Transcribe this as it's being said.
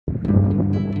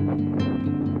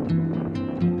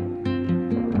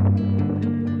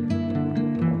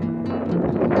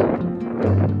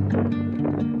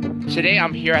Today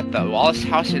I'm here at the Wallace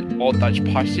house in Old Dutch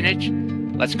Parsonage.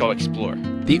 Let's go explore.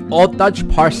 The Old Dutch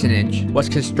Parsonage was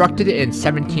constructed in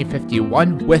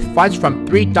 1751 with funds from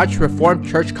 3 Dutch Reformed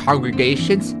Church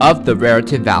congregations of the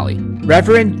Raritan Valley.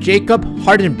 Reverend Jacob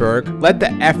Hardenberg led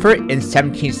the effort in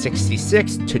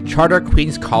 1766 to charter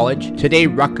Queen's College, today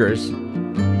Rutgers.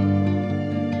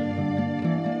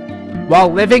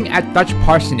 While living at Dutch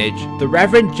Parsonage, the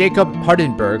Reverend Jacob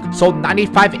Hardenberg sold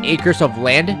 95 acres of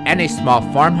land and a small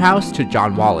farmhouse to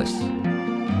John Wallace.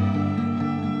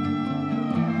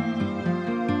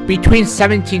 Between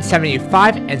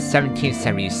 1775 and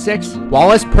 1776,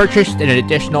 Wallace purchased an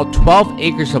additional 12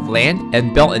 acres of land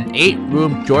and built an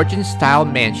 8-room Georgian-style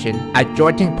mansion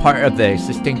adjoining part of the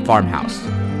existing farmhouse.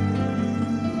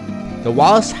 The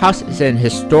Wallace House is an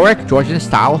historic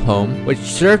Georgian-style home which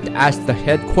served as the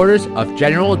headquarters of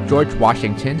General George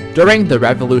Washington during the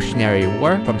Revolutionary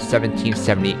War from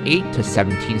 1778 to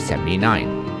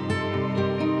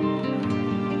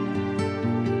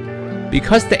 1779.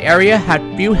 Because the area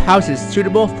had few houses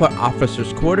suitable for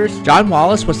officers' quarters, John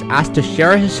Wallace was asked to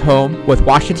share his home with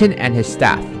Washington and his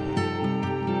staff.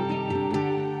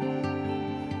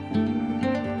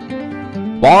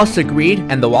 Wallace agreed,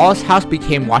 and the Wallace House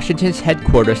became Washington's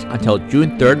headquarters until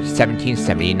June 3,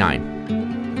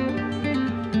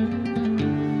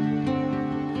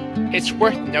 1779. It's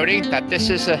worth noting that this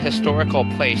is a historical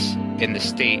place in the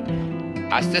state,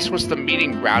 as this was the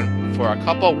meeting ground for a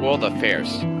couple world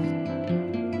affairs.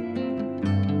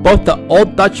 Both the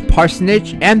Old Dutch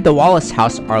Parsonage and the Wallace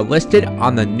House are listed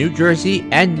on the New Jersey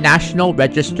and National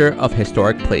Register of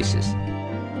Historic Places.